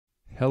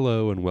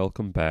Hello and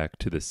welcome back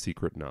to The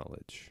Secret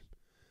Knowledge.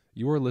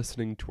 You are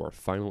listening to our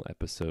final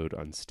episode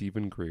on Steve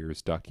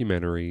Greer's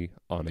documentary,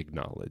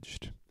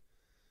 Unacknowledged.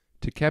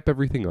 To cap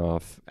everything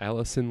off,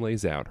 Allyson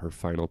lays out her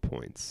final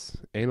points,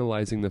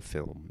 analyzing the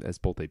film as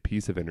both a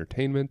piece of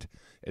entertainment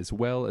as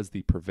well as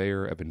the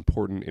purveyor of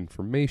important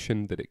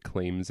information that it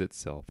claims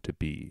itself to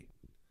be.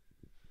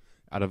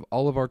 Out of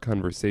all of our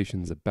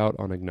conversations about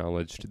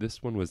Unacknowledged,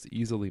 this one was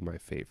easily my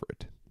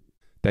favorite.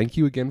 Thank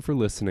you again for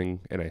listening,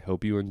 and I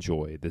hope you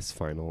enjoy this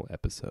final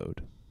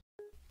episode.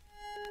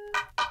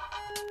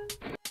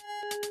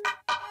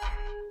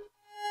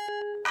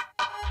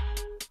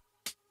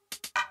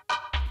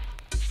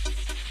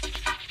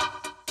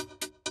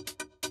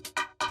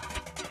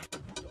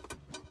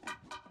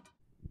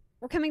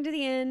 We're coming to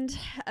the end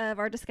of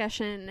our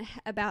discussion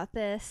about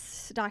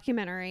this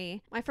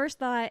documentary. My first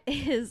thought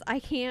is I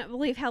can't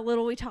believe how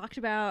little we talked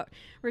about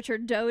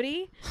Richard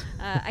Doty.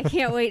 I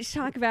can't wait to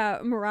talk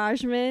about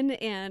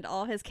Mirageman and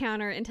all his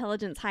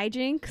counterintelligence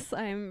hijinks.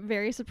 I'm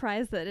very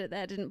surprised that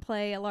that didn't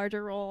play a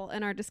larger role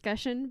in our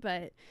discussion,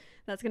 but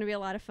that's going to be a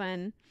lot of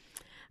fun.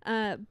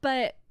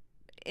 But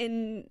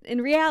in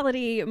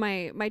reality,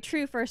 my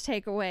true first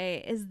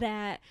takeaway is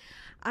that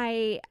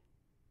I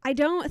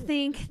don't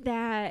think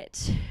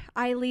that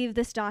I leave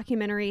this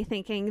documentary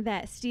thinking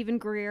that Steve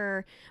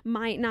Greer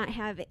might not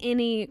have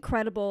any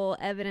credible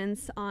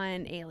evidence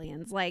on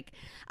aliens. Like,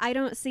 I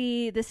don't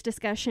see this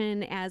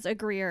discussion as a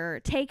Greer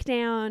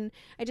takedown.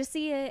 I just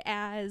see it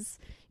as,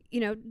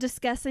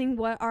 discussing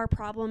what our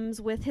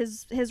problems with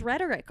his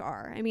rhetoric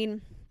are. I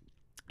mean,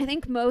 I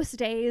think most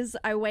days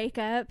I wake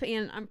up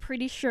and I'm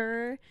pretty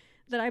sure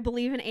that I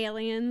believe in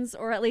aliens,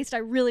 or at least I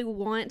really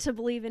want to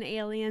believe in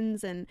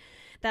aliens, and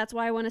that's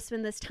why I want to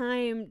spend this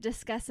time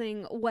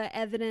discussing what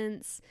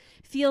evidence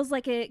feels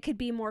like it could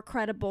be more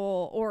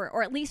credible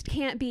or at least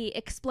can't be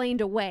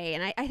explained away.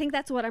 And I think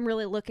that's what I'm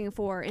really looking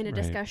for in a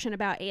discussion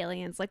about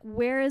aliens. Like,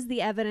 where is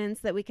the evidence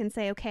that we can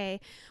say, okay,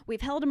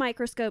 we've held a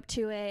microscope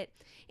to it,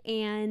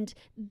 and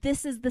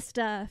this is the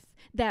stuff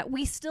that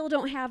we still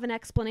don't have an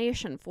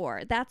explanation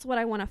for. That's what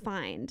I want to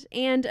find.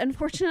 And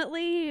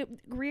unfortunately,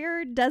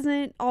 Greer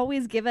doesn't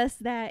always give us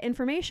that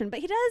information, but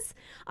he does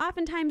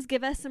oftentimes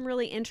give us some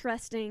really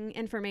interesting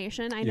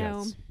information. I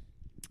know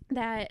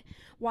that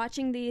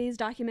watching these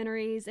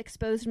documentaries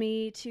exposed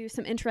me to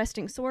some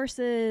interesting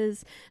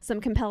sources, some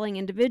compelling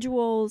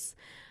individuals.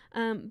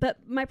 But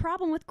my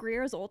problem with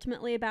Greer is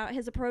ultimately about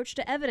his approach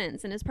to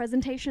evidence and his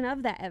presentation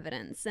of that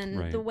evidence.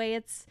 And the way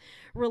it's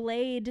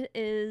relayed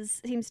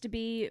seems to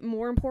be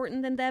more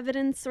important than the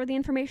evidence or the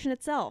information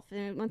itself.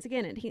 And once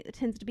again, it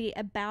tends to be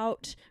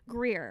about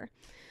Greer.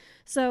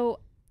 So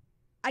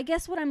I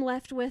guess what I'm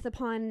left with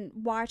upon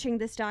watching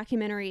this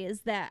documentary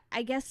is that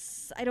I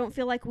guess I don't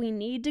feel like we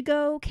need to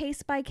go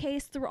case by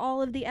case through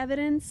all of the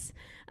evidence,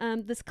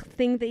 this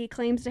thing that he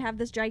claims to have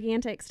this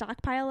gigantic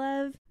stockpile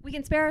of. We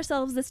can spare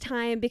ourselves this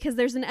time because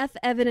there's enough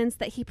evidence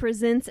that he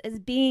presents as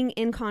being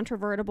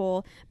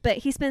incontrovertible, but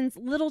he spends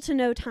little to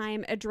no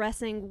time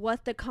addressing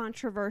what the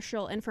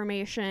controversial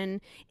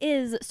information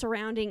is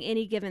surrounding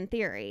any given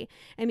theory.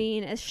 I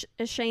mean, as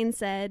Shane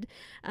said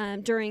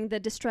during the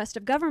distrust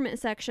of government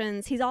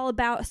sections, he's all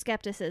about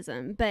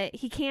skepticism, but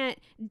he can't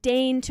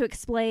deign to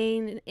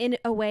explain in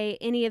a way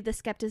any of the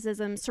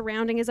skepticism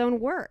surrounding his own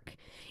work.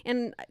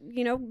 And,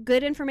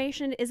 good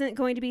information isn't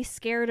going to be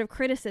scared of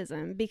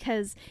criticism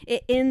because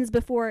it ends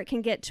before it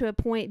can get to a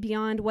point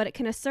beyond what it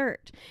can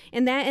assert.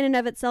 And that in and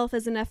of itself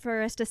is enough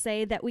for us to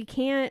say that we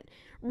can't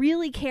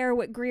really care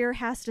what Greer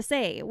has to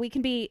say. We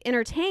can be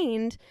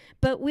entertained,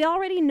 but we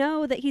already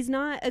know that he's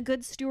not a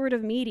good steward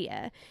of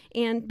media.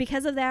 And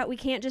because of that, we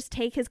can't just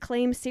take his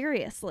claims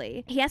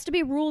seriously. He has to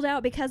be ruled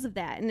out because of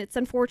that, and it's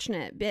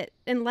unfortunate. But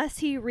unless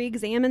he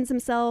re-examines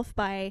himself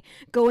by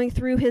going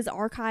through his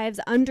archives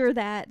under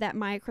that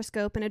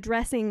microscope and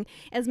addressing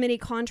as many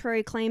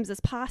contrary claims as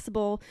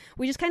possible,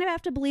 we just kind of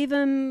have to believe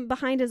him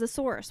behind as a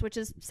source, which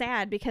is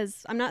sad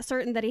because I'm not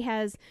certain that he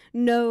has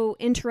no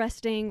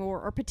interesting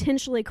or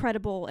potentially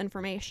credible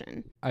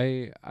information.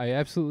 I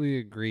absolutely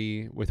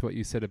agree with what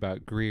you said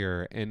about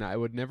Greer, and I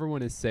would never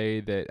want to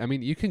say that. I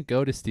mean, you can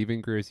go to Steve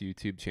Greer's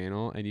YouTube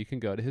channel and you can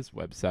go to his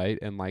website,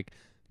 and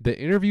the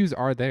interviews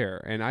are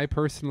there, and I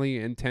personally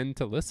intend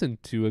to listen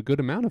to a good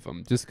amount of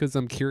them just because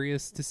I'm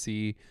curious to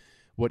see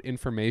what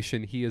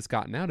information he has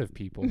gotten out of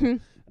people.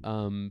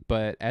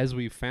 But as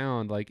we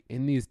found,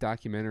 in these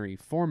documentary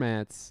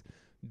formats,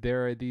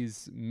 there are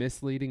these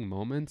misleading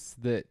moments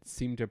that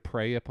seem to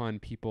prey upon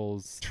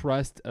people's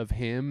trust of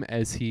him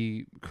as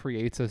he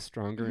creates a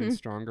stronger and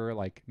stronger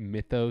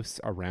mythos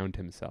around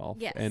himself.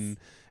 Yes. And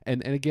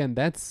again,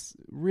 that's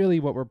really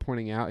what we're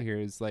pointing out here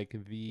is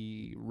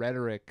the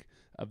rhetoric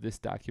of this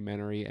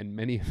documentary and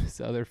many of his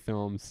other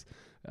films.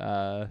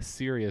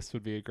 Sirius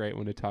would be a great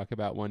one to talk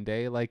about one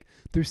day.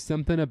 There's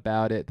something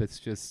about it that's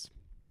just,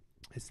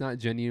 it's not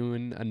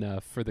genuine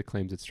enough for the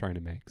claims it's trying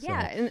to make.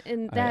 Yeah, so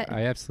and that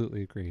I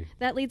absolutely agree.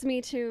 That leads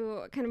me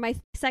to kind of my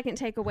second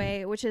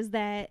takeaway, which is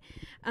that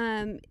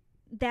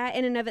that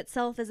in and of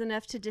itself is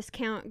enough to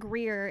discount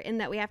Greer, in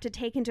that we have to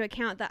take into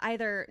account that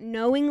either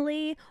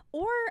knowingly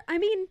or, I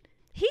mean,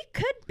 he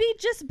could be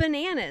just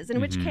bananas,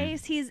 in which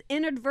case he's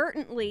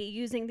inadvertently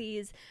using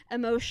these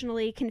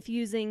emotionally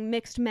confusing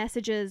mixed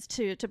messages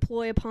to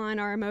ploy upon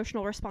our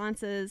emotional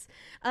responses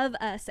of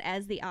us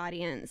as the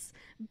audience.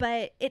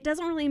 But it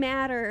doesn't really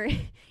matter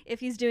if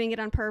he's doing it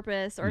on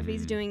purpose or if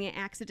he's doing it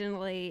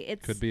accidentally.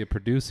 It could be a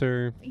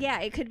producer. Yeah,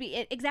 it could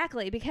be.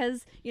 Exactly,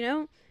 because, you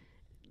know,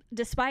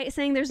 despite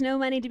saying there's no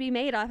money to be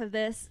made off of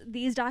this,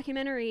 these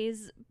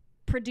documentaries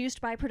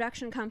produced by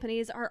production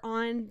companies are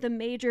on the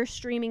major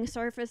streaming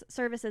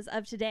services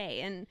of today,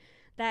 and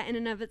that in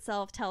and of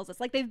itself tells us,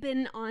 like, they've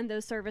been on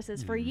those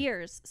services for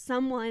years.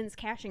 Someone's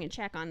cashing a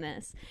check on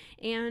this,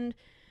 and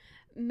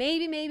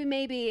maybe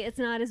it's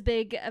not as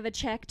big of a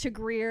check to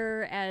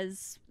Greer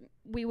as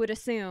we would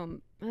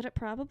assume, but it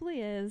probably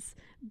is.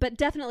 But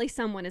definitely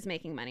someone is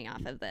making money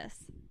off of this.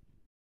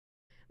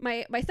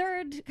 My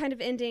third kind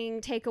of ending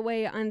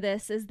takeaway on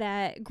this is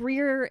that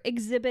Greer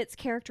exhibits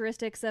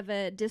characteristics of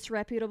a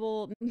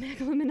disreputable,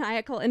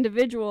 megalomaniacal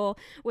individual,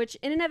 which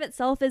in and of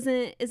itself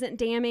isn't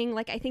damning.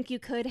 Like, I think you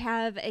could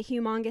have a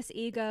humongous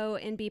ego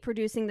and be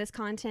producing this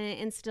content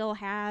and still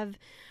have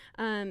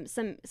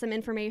some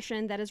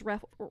information that is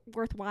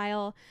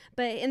worthwhile.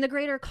 But in the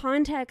greater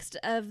context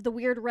of the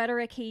weird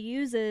rhetoric he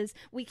uses,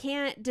 we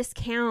can't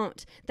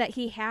discount that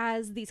he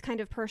has these kind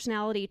of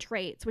personality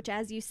traits, which,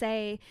 as you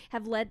say,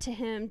 have led to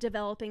him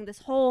developing this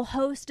whole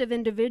host of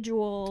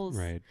individuals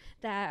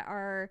that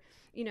are,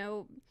 you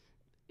know,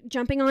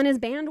 jumping on his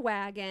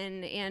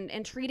bandwagon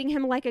and treating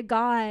him like a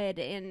god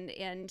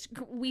and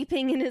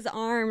weeping in his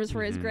arms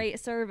for his great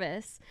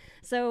service.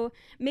 So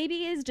maybe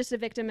he is just a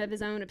victim of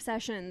his own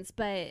obsessions,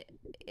 but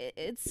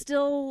it's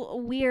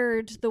still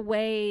weird the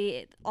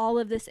way all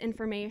of this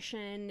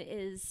information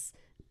is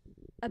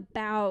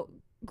about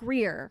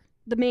Greer,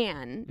 the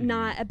man,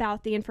 not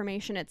about the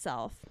information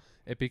itself.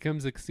 It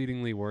becomes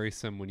exceedingly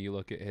worrisome when you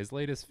look at his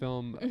latest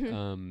film,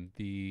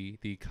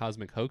 the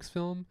Cosmic Hoax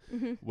film,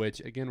 which,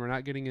 again, we're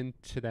not getting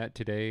into that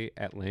today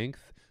at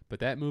length,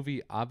 but that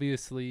movie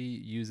obviously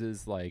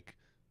uses, like,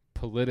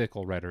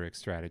 political rhetoric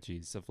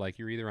strategies of, like,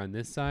 you're either on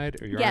this side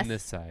or you're on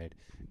this side.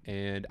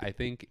 And I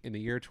think in the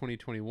year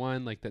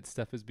 2021, like, that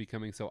stuff is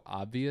becoming so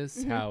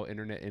obvious how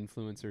internet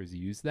influencers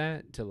use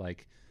that to,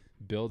 like,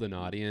 build an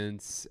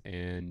audience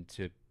and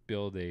to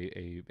build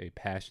a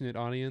passionate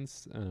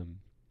audience.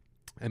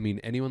 I mean,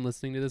 anyone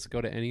listening to this,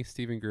 go to any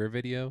Steve Greer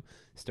video,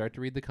 start to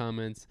read the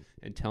comments,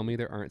 and tell me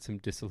there aren't some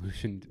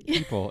disillusioned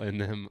people in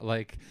them.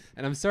 Like,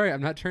 and I'm sorry,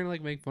 I'm not trying to,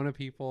 like, make fun of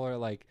people or,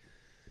 like,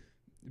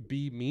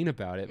 be mean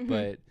about it,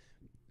 but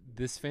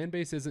this fan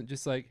base isn't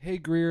just like, hey,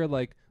 Greer,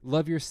 like,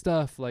 love your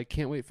stuff, like,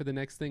 can't wait for the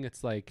next thing.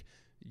 It's like,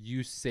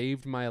 you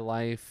saved my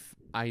life.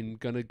 I'm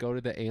gonna go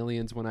to the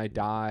aliens when I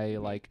die.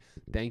 Like,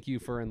 thank you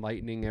for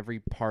enlightening every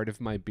part of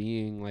my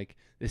being. Like,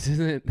 this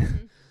isn't...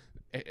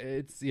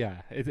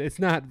 It's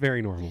not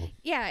very normal.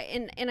 Yeah,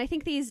 and I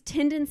think these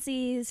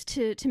tendencies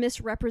to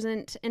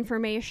misrepresent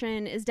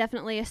information is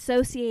definitely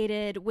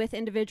associated with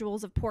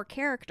individuals of poor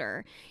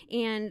character,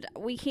 and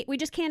we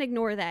just can't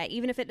ignore that.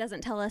 Even if it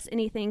doesn't tell us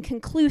anything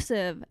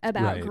conclusive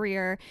about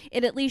Greer,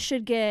 it at least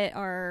should get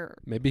our...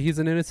 Maybe he's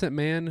an innocent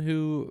man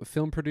who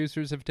film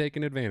producers have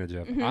taken advantage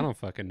of. I don't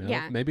fucking know.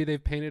 Yeah. Maybe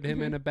they've painted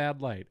him in a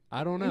bad light.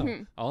 I don't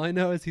know. All I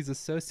know is he's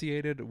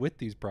associated with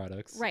these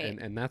products,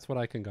 and that's what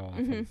I can go off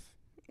of.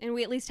 And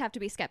we at least have to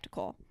be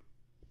skeptical.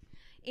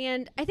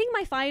 And I think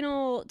my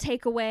final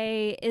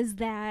takeaway is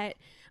that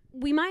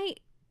we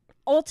might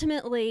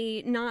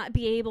ultimately not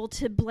be able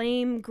to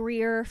blame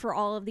Greer for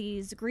all of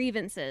these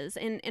grievances.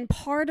 And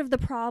part of the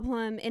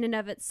problem in and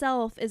of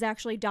itself is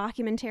actually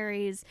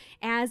documentaries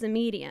as a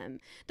medium.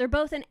 They're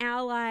both an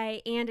ally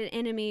and an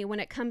enemy when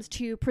it comes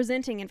to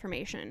presenting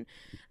information.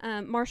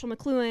 Marshall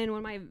McLuhan, one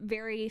of my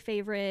very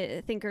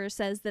favorite thinkers,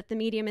 says that the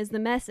medium is the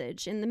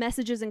message, and the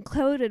messages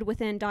encoded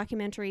within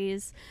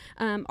documentaries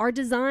are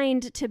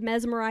designed to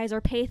mesmerize our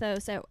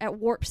pathos at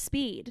warp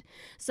speed.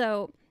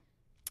 So,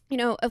 you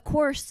know, of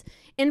course,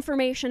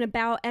 information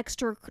about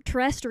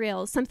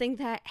extraterrestrials, something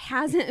that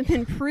hasn't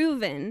been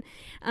proven,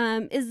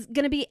 is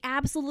going to be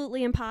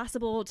absolutely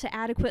impossible to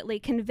adequately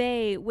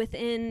convey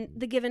within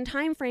the given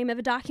time frame of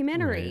a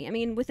documentary. I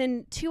mean,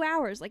 within 2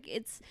 hours, like,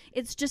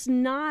 it's just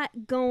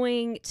not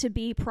going to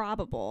be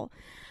probable.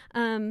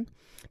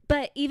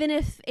 But even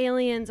if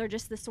aliens are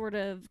just this sort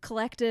of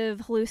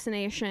collective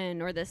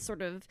hallucination or this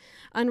sort of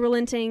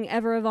unrelenting,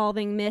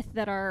 ever-evolving myth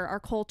that our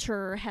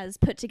culture has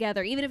put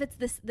together, even if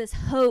it's this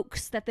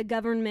hoax that the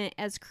government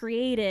has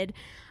created,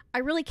 I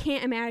really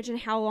can't imagine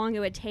how long it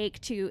would take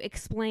to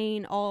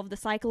explain all of the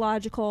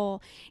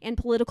psychological and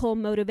political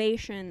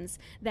motivations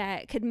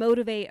that could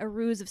motivate a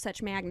ruse of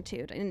such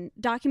magnitude. And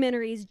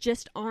documentaries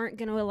just aren't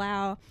going to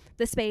allow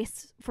the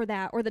space for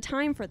that or the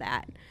time for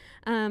that.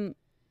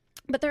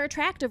 but they're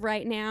attractive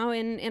right now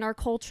in our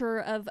culture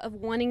of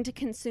wanting to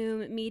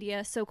consume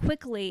media so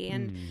quickly,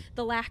 and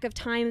the lack of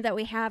time that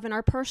we have in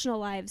our personal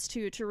lives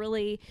to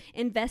really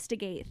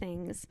investigate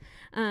things.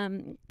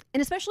 And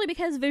especially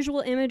because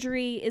visual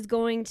imagery is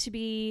going to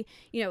be,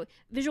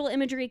 visual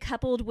imagery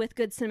coupled with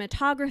good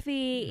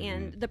cinematography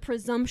and the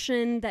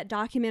presumption that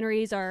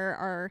documentaries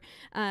are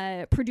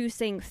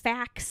producing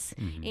facts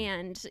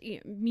and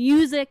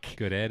music,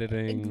 good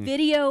editing,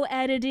 video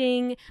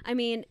editing. I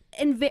mean,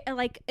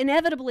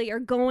 inevitably are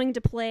going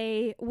to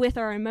play with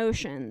our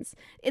emotions.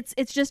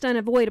 It's just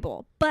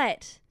unavoidable.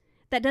 But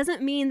that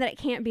doesn't mean that it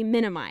can't be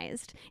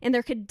minimized. And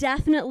there could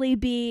definitely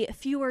be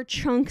fewer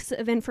chunks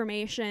of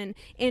information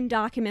in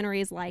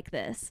documentaries like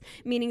this,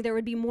 meaning there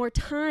would be more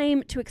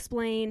time to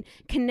explain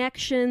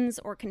connections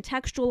or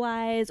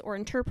contextualize or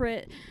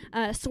interpret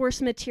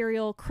source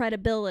material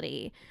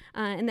credibility.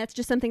 And that's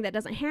just something that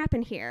doesn't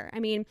happen here. I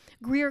mean,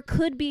 Greer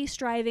could be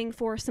striving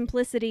for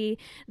simplicity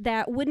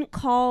that wouldn't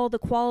call the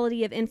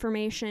quality of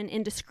information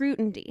into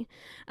scrutiny.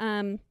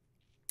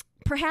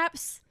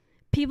 Perhaps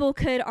people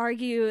could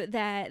argue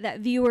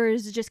that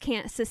viewers just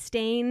can't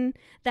sustain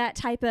that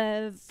type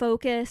of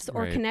focus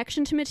or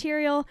connection to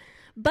material,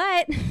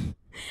 but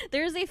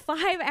there's a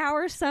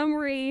 5-hour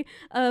summary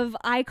of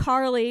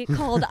iCarly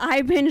called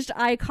iBinged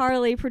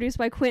iCarly, produced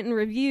by Quinton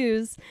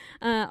Reviews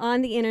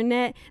on the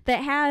internet,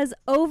 that has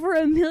over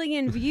 1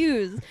 million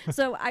views.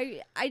 So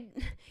I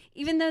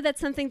even though that's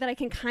something that I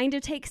can kind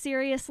of take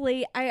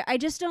seriously, I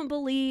just don't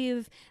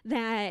believe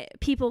that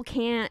people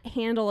can't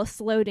handle a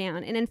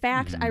slowdown. And in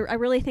fact, I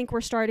really think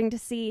we're starting to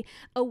see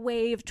a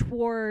wave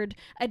toward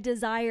a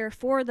desire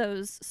for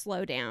those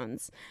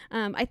slowdowns.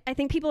 I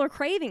think people are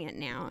craving it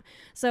now.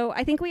 So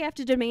I think we have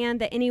to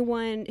demand that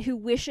anyone who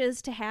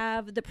wishes to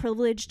have the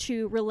privilege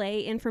to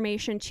relay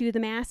information to the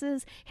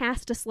masses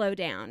has to slow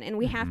down. And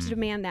we have to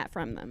demand that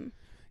from them.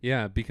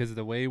 Yeah, because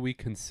the way we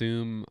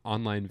consume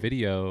online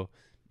video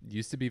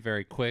used to be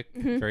very quick,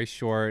 very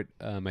short.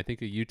 I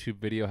think a YouTube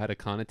video had a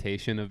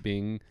connotation of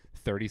being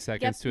 30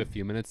 seconds to a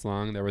few minutes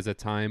long. There was a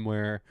time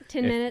where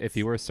 10 minutes. If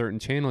you were a certain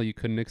channel, you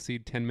couldn't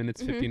exceed 10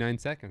 minutes, 59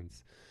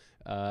 seconds.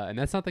 And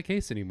that's not the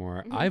case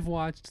anymore. I've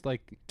watched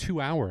like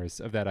 2 hours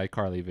of that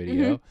iCarly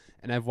video,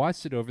 and I've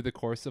watched it over the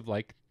course of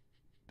like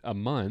a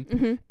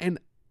month, and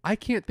I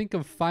can't think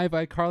of 5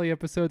 iCarly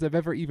episodes I've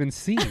ever even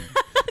seen.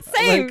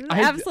 Same,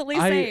 absolutely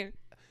same.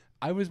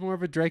 I was more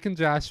of a Drake and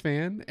Josh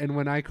fan, and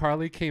when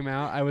iCarly came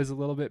out, I was a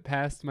little bit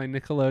past my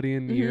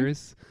Nickelodeon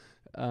years.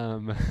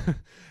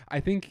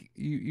 I think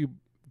you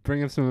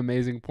bring up some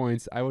amazing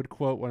points. I would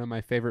quote one of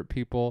my favorite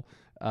people,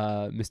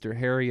 Mr.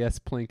 Harry S.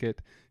 Plinkett.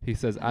 He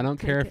says, "I don't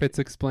care if it's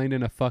explained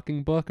in a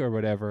fucking book or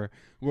whatever.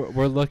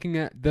 We're looking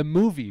at the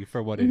movie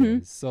for what it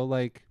is." So,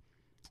 like,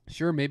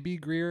 sure, maybe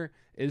Greer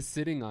is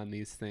sitting on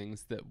these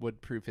things that would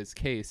prove his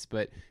case,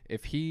 but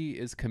if he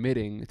is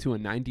committing to a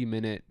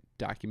 90-minute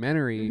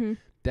documentary,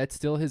 that's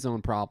still his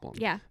own problem.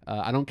 Yeah.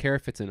 I don't care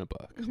if it's in a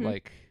book.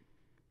 Like,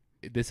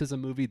 this is a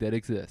movie that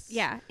exists.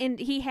 Yeah. And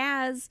he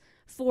has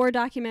 4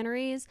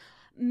 documentaries,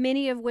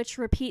 many of which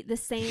repeat the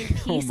same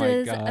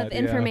pieces of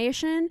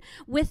information.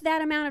 With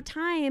that amount of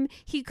time,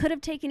 he could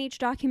have taken each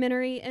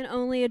documentary and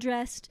only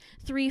addressed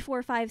 3,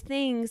 4, 5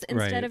 things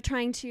instead of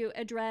trying to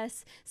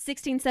address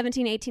 16,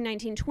 17, 18,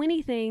 19,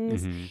 20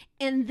 things.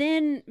 And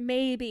then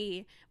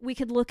maybe we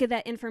could look at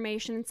that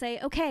information and say,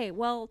 okay,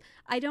 well,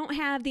 I don't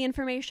have the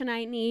information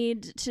I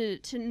need to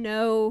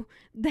know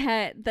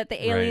that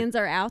the aliens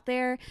are out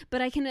there,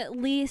 but I can at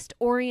least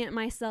orient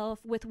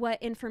myself with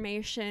what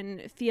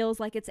information feels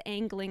like it's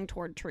angling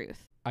toward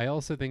truth. I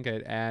also think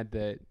I'd add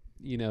that,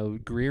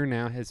 Greer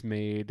now has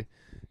made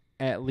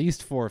at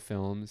least 4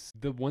 films.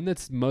 The one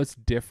that's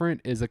most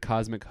different is A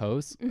Cosmic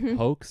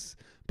Hoax,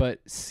 but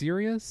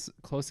Sirius,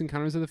 Close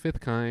Encounters of the Fifth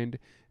Kind,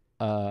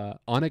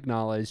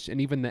 Unacknowledged,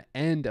 and even the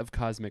end of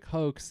Cosmic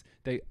Hoax,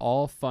 they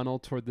all funnel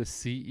toward the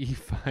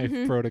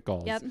CE5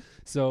 protocols.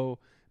 So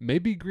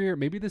maybe Greer,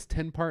 maybe this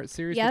 10-part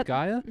series with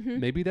Gaia,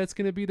 maybe that's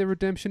going to be the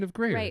redemption of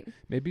Greer.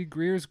 Maybe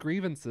Greer's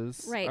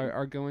grievances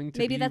are going to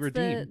be redeemed.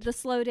 Maybe that's the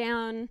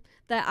slowdown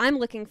that I'm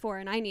looking for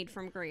and I need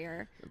from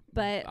Greer.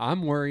 But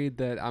I'm worried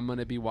that I'm going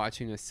to be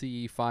watching a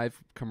CE5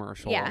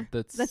 commercial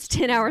that's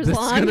 10 hours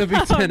long.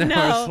 That's going to be 10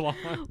 hours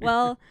long.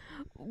 Well,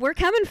 we're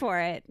coming for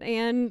it,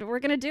 and we're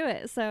going to do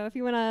it. So if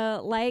you want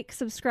to like,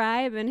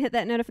 subscribe, and hit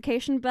that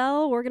notification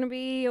bell, we're going to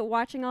be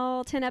watching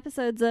all 10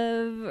 episodes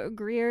of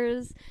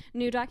Greer's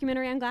new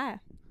documentary on Gaia.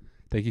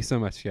 Thank you so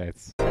much,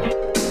 guys.